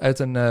quote uit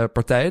een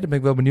partij. Daar ben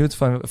ik wel benieuwd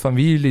van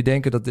wie jullie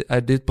denken dat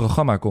uit dit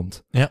programma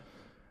komt. Ja.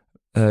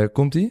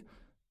 Komt-ie?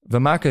 We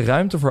maken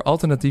ruimte voor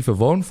alternatieve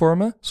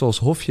woonvormen, zoals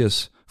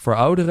hofjes voor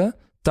ouderen,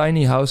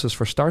 tiny houses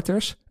voor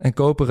starters en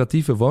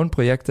coöperatieve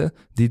woonprojecten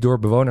die door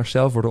bewoners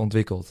zelf worden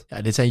ontwikkeld.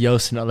 Ja, dit zijn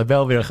Joost en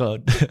Annabel weer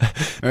gewoon.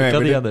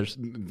 Kan niet anders.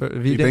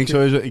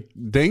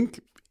 Ik denk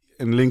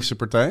een linkse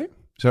partij.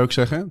 Zou ik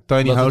zeggen.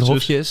 Tiny houses.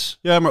 Hofjes.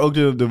 Ja, maar ook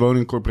de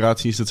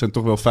woningcorporaties. Dat zijn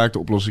toch wel vaak de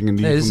oplossingen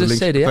die van de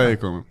linkse partijen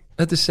komen.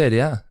 Het is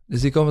CDA.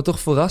 Dus die komen toch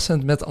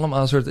verrassend met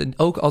allemaal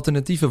ook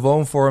alternatieve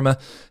woonvormen.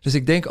 Dus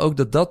ik denk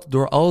ook dat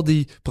door al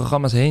die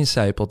programma's heen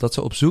sijpelt. Dat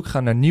ze op zoek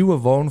gaan naar nieuwe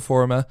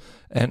woonvormen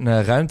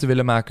en ruimte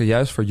willen maken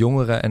juist voor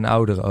jongeren en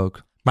ouderen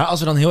ook. Maar als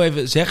we dan heel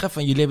even zeggen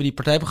van jullie hebben die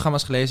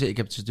partijprogramma's gelezen. Ik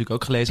heb het dus natuurlijk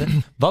ook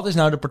gelezen. Wat is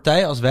nou de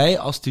partij als wij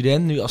als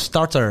student nu als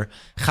starter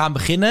gaan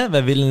beginnen?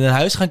 Wij willen een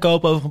huis gaan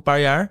kopen over een paar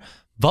jaar.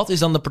 Wat is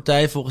dan de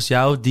partij volgens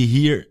jou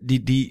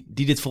die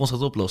dit voor ons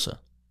gaat oplossen?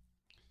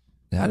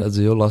 Ja, dat is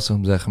heel lastig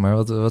om te zeggen. Maar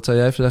wat zou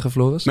jij even zeggen,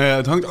 Floris? Nou ja,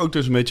 het hangt ook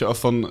dus een beetje af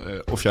van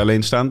of je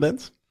alleenstaand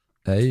bent.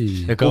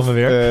 Hey, daar komen we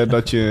weer.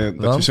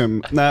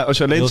 Als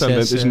je alleenstaand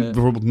bent, is het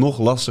bijvoorbeeld nog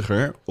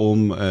lastiger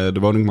om de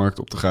woningmarkt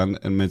op te gaan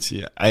en met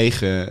je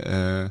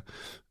eigen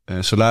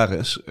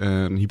salaris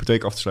een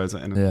hypotheek af te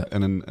sluiten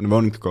en een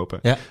woning te kopen.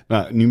 Ja.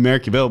 Nou, nu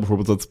merk je wel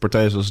bijvoorbeeld dat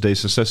partijen zoals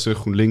D66,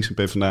 GroenLinks en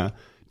PvdA,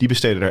 die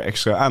besteden daar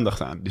extra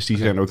aandacht aan. Dus die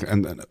zijn ook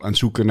aan het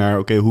zoeken naar,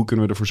 hoe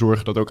kunnen we ervoor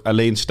zorgen dat ook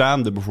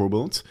alleenstaanden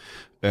bijvoorbeeld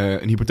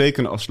een hypotheek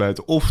kunnen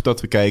afsluiten. Of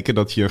dat we kijken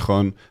dat je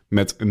gewoon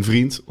met een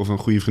vriend of een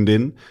goede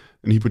vriendin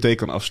een hypotheek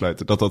kan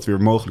afsluiten. Dat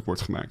weer mogelijk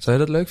wordt gemaakt. Zou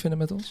je dat leuk vinden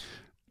met ons?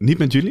 Niet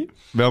met jullie,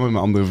 wel met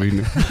mijn andere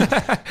vrienden.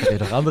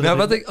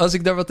 Als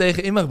ik daar wat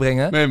tegen in mag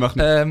brengen. Nee, mag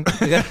niet.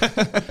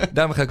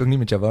 Daarom ga ik ook niet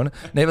met jou wonen.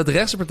 Nee, wat de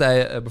rechtse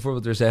partijen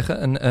bijvoorbeeld weer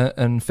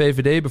zeggen. Een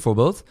VVD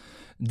bijvoorbeeld.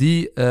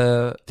 Die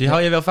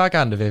hou je wel vaak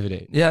aan, de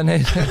VVD. Ja,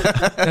 nee.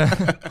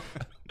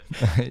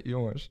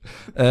 Jongens.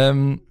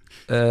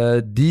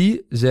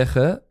 Die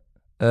zeggen,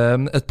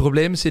 het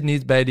probleem zit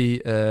niet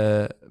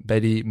bij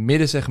die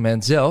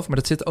middensegment zelf, maar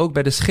dat zit ook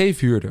bij de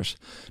scheefhuurders.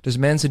 Dus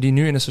mensen die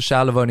nu in een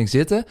sociale woning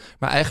zitten,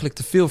 maar eigenlijk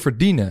te veel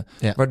verdienen.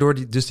 Ja. Waardoor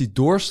die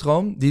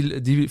doorstroom,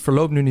 die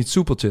verloopt nu niet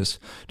soepeltjes.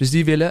 Dus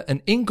die willen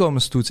een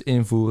inkomenstoets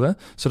invoeren,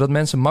 zodat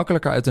mensen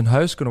makkelijker uit hun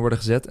huis kunnen worden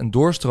gezet en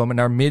doorstromen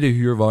naar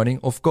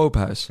middenhuurwoning of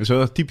koophuis. Dat is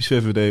wel een typisch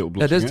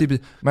VVD-oplossing. Ja, dat is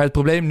typisch. Maar het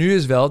probleem nu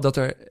is wel dat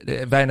er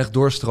weinig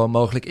doorstroom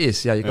mogelijk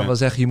is. Ja, je kan wel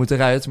zeggen, je moet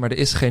eruit, maar er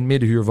is geen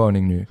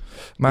middenhuurwoning nu.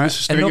 Maar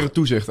dus strengere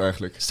toezicht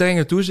eigenlijk.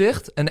 Strengere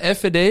toezicht. En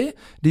FVD,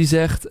 die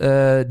zegt,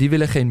 die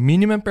willen geen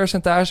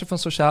minimumpercentage van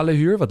sociale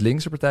huur, wat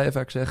linkse partijen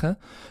vaak zeggen,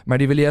 maar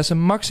die willen juist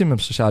een maximum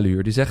sociale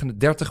huur. Die zeggen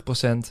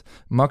 30%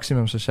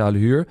 maximum sociale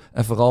huur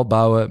en vooral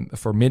bouwen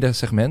voor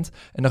middensegment.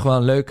 En nog wel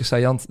een leuke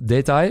saillant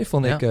detail,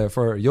 vond ik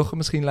voor Jochem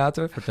misschien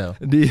later. Vertel.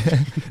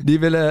 Die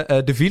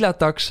willen de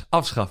villa-tax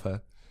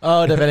afschaffen.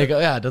 Oh, daar ben ik.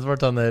 Ja, dat wordt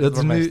dan dat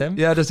wordt mijn stem.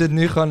 Ja, er zit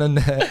nu gewoon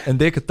een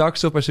dikke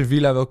tax op als je een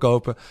villa wil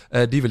kopen.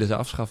 Die willen ze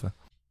afschaffen.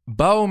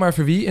 Bouwen maar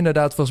voor wie?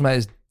 Inderdaad, volgens mij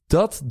is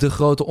dat de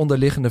grote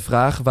onderliggende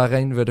vraag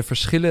waarin we de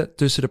verschillen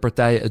tussen de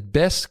partijen het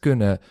best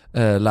kunnen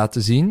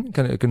laten zien,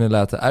 kunnen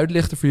laten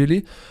uitlichten voor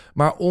jullie.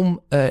 Maar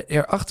om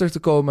erachter te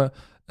komen,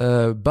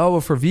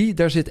 bouwen voor wie,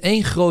 daar zit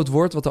één groot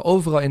woord wat er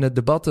overal in het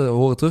debat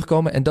horen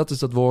terugkomen en dat is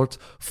dat woord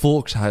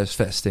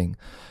volkshuisvesting.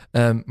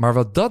 Maar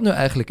wat dat nu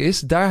eigenlijk is,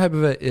 daar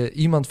hebben we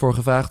iemand voor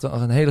gevraagd,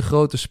 een hele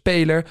grote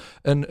speler,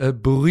 een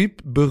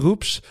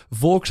beroeps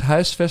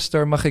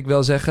volkshuisvester, mag ik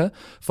wel zeggen,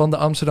 van de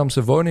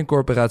Amsterdamse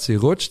woningcorporatie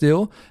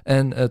Rochdale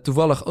en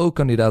toevallig ook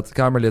kandidaat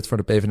Kamerlid voor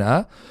de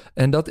PvdA.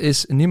 En dat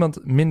is niemand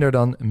minder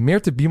dan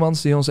Meerte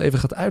Biemans, die ons even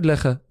gaat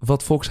uitleggen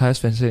wat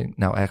volkshuisvesting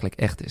nou eigenlijk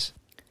echt is.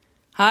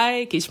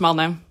 Hi,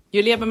 kiesmannen.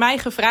 Jullie hebben mij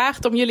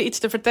gevraagd om jullie iets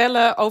te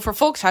vertellen over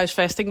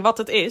volkshuisvesting, wat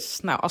het is.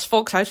 Nou, als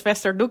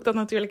volkshuisvester doe ik dat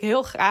natuurlijk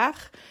heel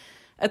graag.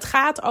 Het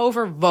gaat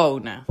over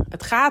wonen.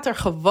 Het gaat er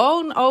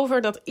gewoon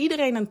over dat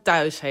iedereen een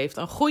thuis heeft.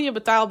 Een goede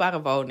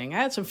betaalbare woning.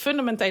 Het is een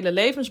fundamentele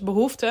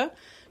levensbehoefte.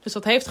 Dus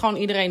dat heeft gewoon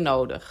iedereen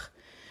nodig.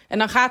 En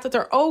dan gaat het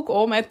er ook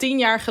om, 10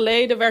 jaar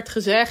geleden werd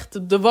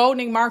gezegd, de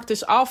woningmarkt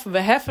is af, we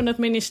heffen het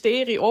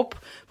ministerie op.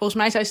 Volgens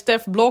mij zei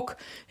Stef Blok,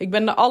 ik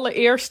ben de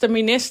allereerste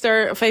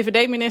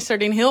VVD-minister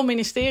die een heel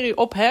ministerie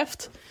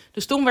opheft.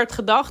 Dus toen werd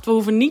gedacht, we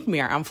hoeven niet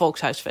meer aan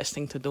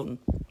volkshuisvesting te doen.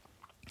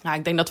 Nou,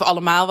 ik denk dat we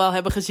allemaal wel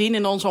hebben gezien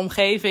in onze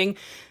omgeving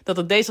dat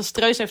het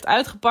desastreus heeft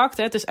uitgepakt.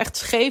 Het is echt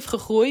scheef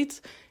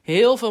gegroeid.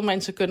 Heel veel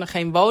mensen kunnen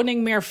geen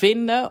woning meer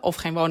vinden of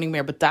geen woning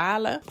meer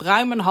betalen.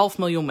 Ruim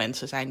 500.000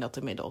 mensen zijn dat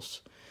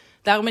inmiddels.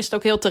 Daarom is het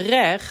ook heel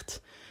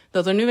terecht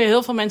dat er nu weer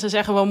heel veel mensen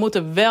zeggen, we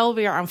moeten wel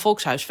weer aan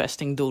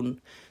volkshuisvesting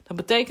doen. Dat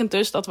betekent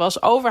dus dat we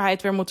als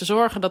overheid weer moeten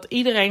zorgen dat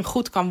iedereen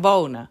goed kan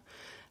wonen.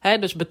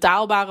 Dus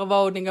betaalbare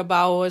woningen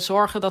bouwen,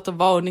 zorgen dat de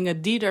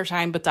woningen die er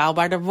zijn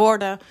betaalbaarder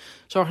worden.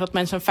 Zorgen dat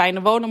mensen een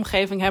fijne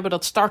woonomgeving hebben,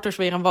 dat starters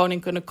weer een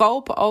woning kunnen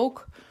kopen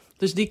ook.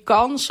 Dus die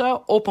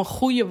kansen op een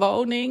goede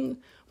woning,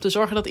 om te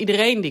zorgen dat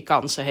iedereen die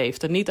kansen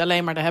heeft en niet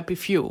alleen maar de happy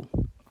few.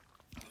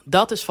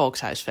 Dat is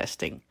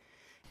volkshuisvesting.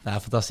 Nou,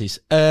 fantastisch.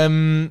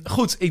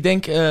 Goed, ik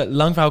denk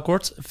lang verhaal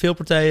kort. Veel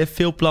partijen,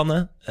 veel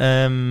plannen.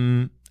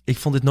 Ik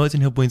vond dit nooit een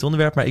heel boeiend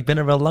onderwerp, maar ik ben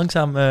er wel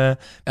langzaam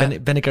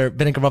ben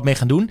ik er wat mee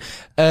gaan doen.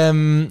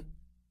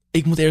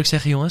 Ik moet eerlijk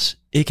zeggen,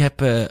 jongens, ik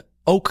heb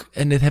ook,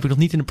 en dit heb ik nog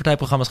niet in de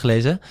partijprogramma's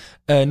gelezen,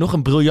 nog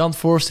een briljant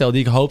voorstel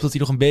die ik hoop dat die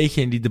nog een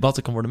beetje in die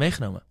debatten kan worden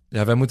meegenomen.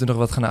 Ja, wij moeten nog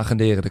wat gaan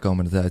agenderen de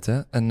komende tijd,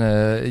 hè? En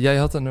jij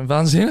had een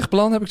waanzinnig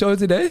plan, heb ik zo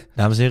het idee?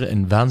 Dames en heren,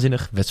 een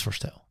waanzinnig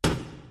wetsvoorstel.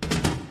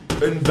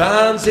 Een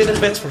waanzinnig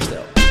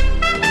wetsvoorstel.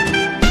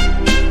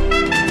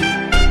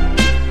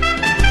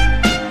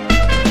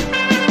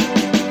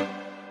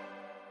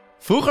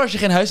 Vroeger als je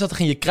geen huis had, dan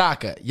ging je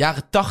kraken.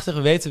 Jaren 80,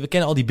 we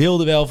kennen al die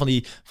beelden wel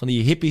van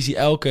die hippies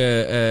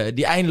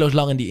die eindeloos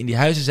lang in die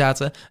huizen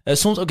zaten.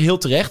 Soms ook heel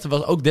terecht. Er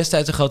was ook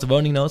destijds een grote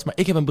woningnood. Maar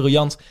ik heb een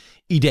briljant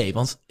idee.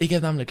 Want ik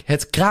heb namelijk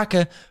het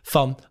kraken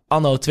van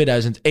anno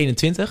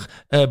 2021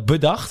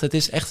 bedacht. Het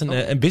is echt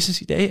een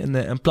business idee,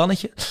 een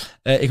plannetje.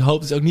 Ik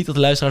hoop dus ook niet dat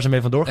de luisteraars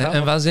ermee vandoor gaan.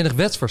 Een waanzinnig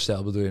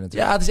wetsvoorstel bedoel je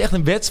natuurlijk. Ja, het is echt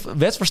een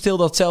wetsvoorstel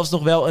dat zelfs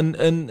nog wel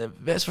een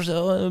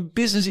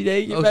business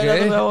idee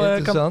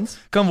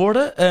kan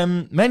worden.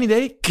 Mijn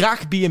idee,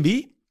 kraak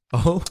B&B.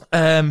 Oh.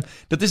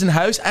 Dat is een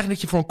huis eigenlijk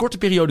dat je voor een korte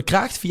periode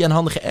kraakt via een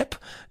handige app.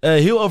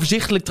 Heel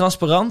overzichtelijk,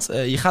 transparant.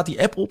 Je gaat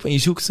die app op en je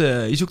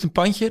zoekt een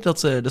pandje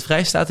dat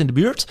vrij staat in de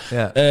buurt.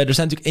 Ja. Er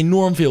zijn natuurlijk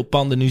enorm veel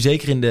panden, nu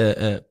zeker in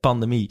de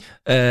pandemie.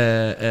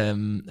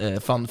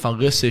 Van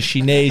Russen,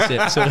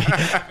 Chinezen. Sorry,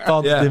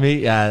 pandemie.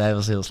 Ja, dat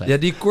was heel slecht. Ja,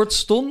 die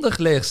kortstondig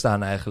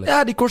leegstaan eigenlijk.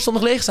 Ja, die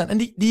kortstondig leegstaan. En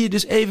die je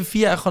dus even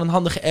via gewoon een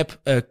handige app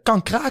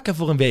kan kraken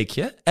voor een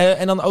weekje.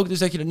 En dan ook dus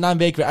dat je er na een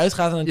week weer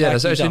uitgaat. En dan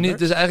dus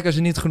eigenlijk als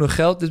je niet genoeg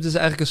geld... Dit is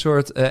eigenlijk een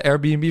soort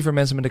Airbnb voor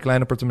mensen met een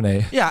kleine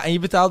portemonnee. Ja, en je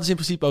betaalt dus in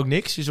principe ook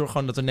niks. Je zorgt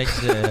gewoon dat er niks...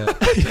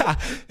 ja,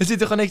 er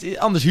zit er gewoon niks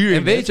anders huur in.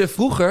 En weet je,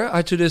 vroeger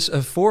had je dus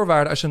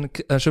voorwaarden...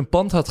 Als je een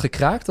pand had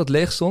gekraakt dat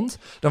leeg stond...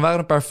 dan waren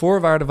er een paar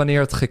voorwaarden wanneer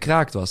het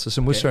gekraakt was. Dus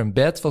er moest er een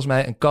bed, volgens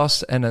mij een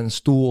kast en een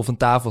stoel of een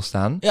tafel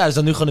staan. Ja, dus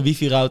dan nu gewoon een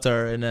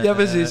wifi-router. En, ja,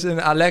 precies.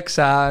 Een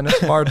Alexa en een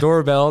smart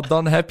doorbel.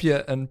 Dan heb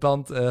je een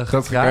pand gekraakt.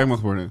 Dat gekraakt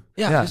mag worden.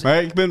 Ja. Dus...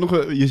 Maar ik ben nog...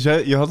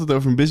 Je had het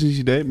over een business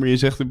idee, maar je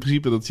zegt in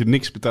principe dat je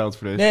niks betaalt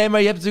voor deze. Nee,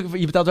 maar je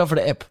betaalt wel voor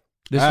de app.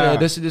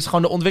 Dus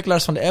gewoon de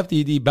ontwikkelaars van de app,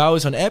 die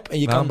bouwen zo'n app. En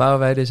je Waarom bouwen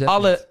wij deze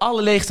app?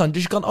 Alle leegstand.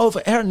 Dus je kan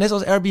net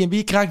als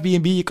Airbnb, kraak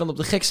B&B, je kan op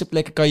de gekste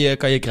plekken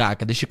kan je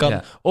kraken. Dus je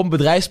kan op een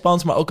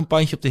bedrijfspand, maar ook een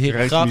pandje op de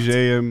Herengracht.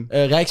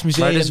 Rijksmuseum.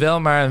 Maar het is wel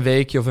maar een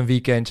weekje of een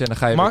weekendje en dan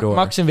ga je weer door.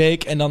 Max een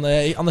week en dan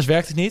anders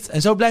werkt het niet.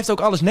 En zo blijft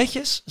ook alles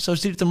netjes. Zo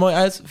ziet het er mooi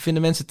uit.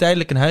 Vinden mensen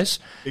tijdelijk een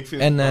huis.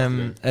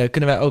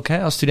 Kunnen wij ook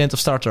als student of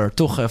starter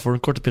toch voor een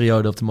korte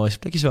periode op de mooiste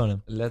plekjes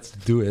wonen. Let's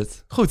do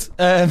it. Goed.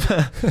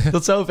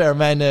 Tot zover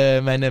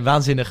mijn waanzinnig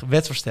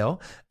wetsvoorstel.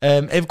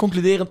 Even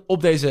concluderend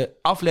op deze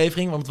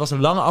aflevering, want het was een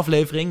lange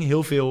aflevering.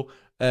 Heel veel,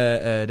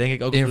 denk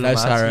ik ook op de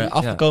luisteraar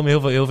afgekomen.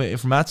 Heel veel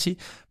informatie.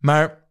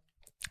 Maar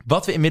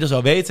wat we inmiddels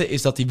al weten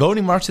is dat die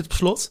woningmarkt zit op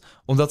slot.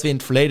 Omdat we in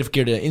het verleden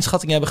verkeerde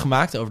inschattingen hebben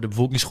gemaakt over de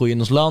bevolkingsgroei in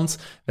ons land.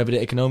 We hebben de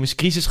economische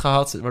crisis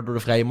gehad, waardoor de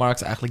vrije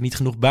markt eigenlijk niet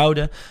genoeg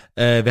bouwde.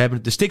 We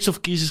hebben de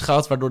stikstofcrisis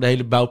gehad, waardoor de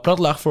hele bouw plat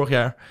lag vorig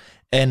jaar.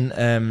 En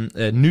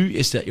nu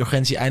is de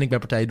urgentie eindelijk bij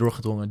partijen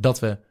doorgedrongen dat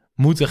we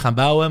moeten gaan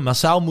bouwen,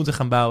 massaal moeten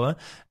gaan bouwen.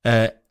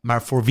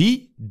 Maar voor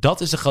wie?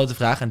 Dat is de grote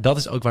vraag. En dat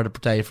is ook waar de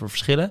partijen voor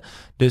verschillen.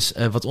 Dus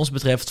wat ons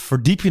betreft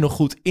verdiep je nog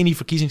goed in die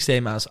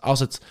verkiezingsthema's. Als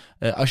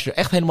je er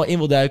echt helemaal in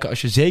wil duiken.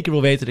 Als je zeker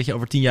wil weten dat je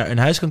over 10 jaar een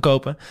huis kan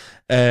kopen.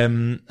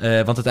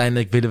 Want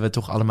uiteindelijk willen we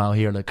toch allemaal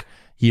heerlijk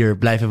hier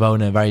blijven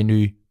wonen. Waar je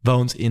nu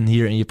woont.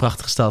 Hier in je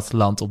prachtige stad,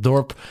 land op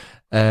dorp.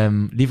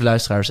 Lieve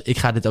luisteraars, ik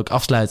ga dit ook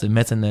afsluiten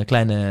met een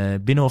kleine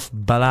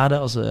binnenhofballade,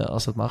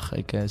 als dat mag.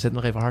 Ik zet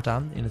nog even hard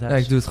aan in het huis. Ja,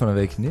 ik doe het gewoon een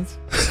weekje niet.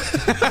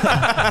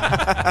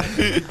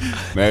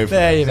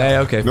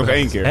 nee, oké. Nog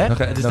één keer.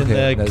 Het is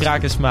een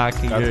krakensmaak.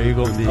 Hier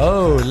komt die.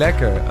 Oh,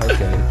 lekker.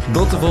 Oké.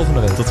 Tot de volgende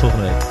week. Tot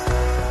volgende week.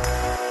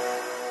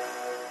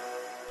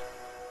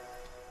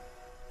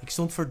 Ik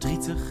stond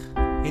verdrietig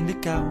in de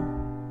kou.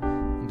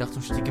 En dacht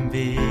toen stiekem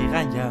weer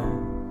aan jou.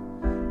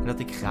 En dat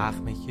ik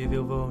graag met je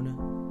wil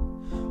wonen.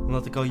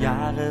 omdat ik al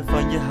jaren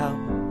van je hou.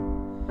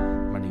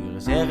 Maar nu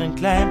is er een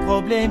klein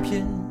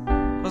probleempje,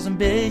 was een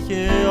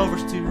beetje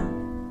overstuur.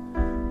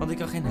 Want ik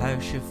kan geen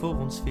huisje voor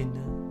ons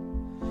vinden,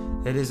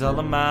 het is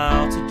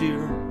allemaal te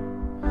duur.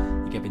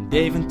 Ik heb in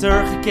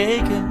Deventer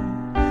gekeken,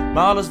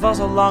 maar alles was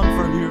al lang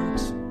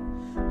verhuurd.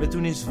 Ben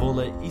toen in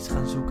Zwolle iets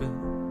gaan zoeken,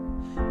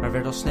 maar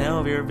werd al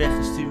snel weer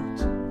weggestuurd.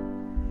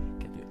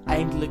 Ik heb nu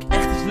eindelijk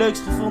echt iets leuks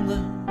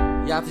gevonden,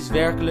 ja het is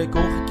werkelijk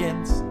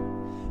ongekend.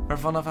 Maar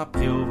vanaf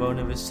april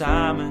wonen we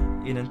samen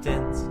in een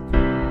tent.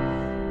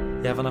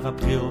 Ja, vanaf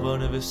april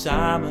wonen we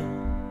samen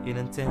in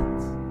een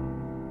tent.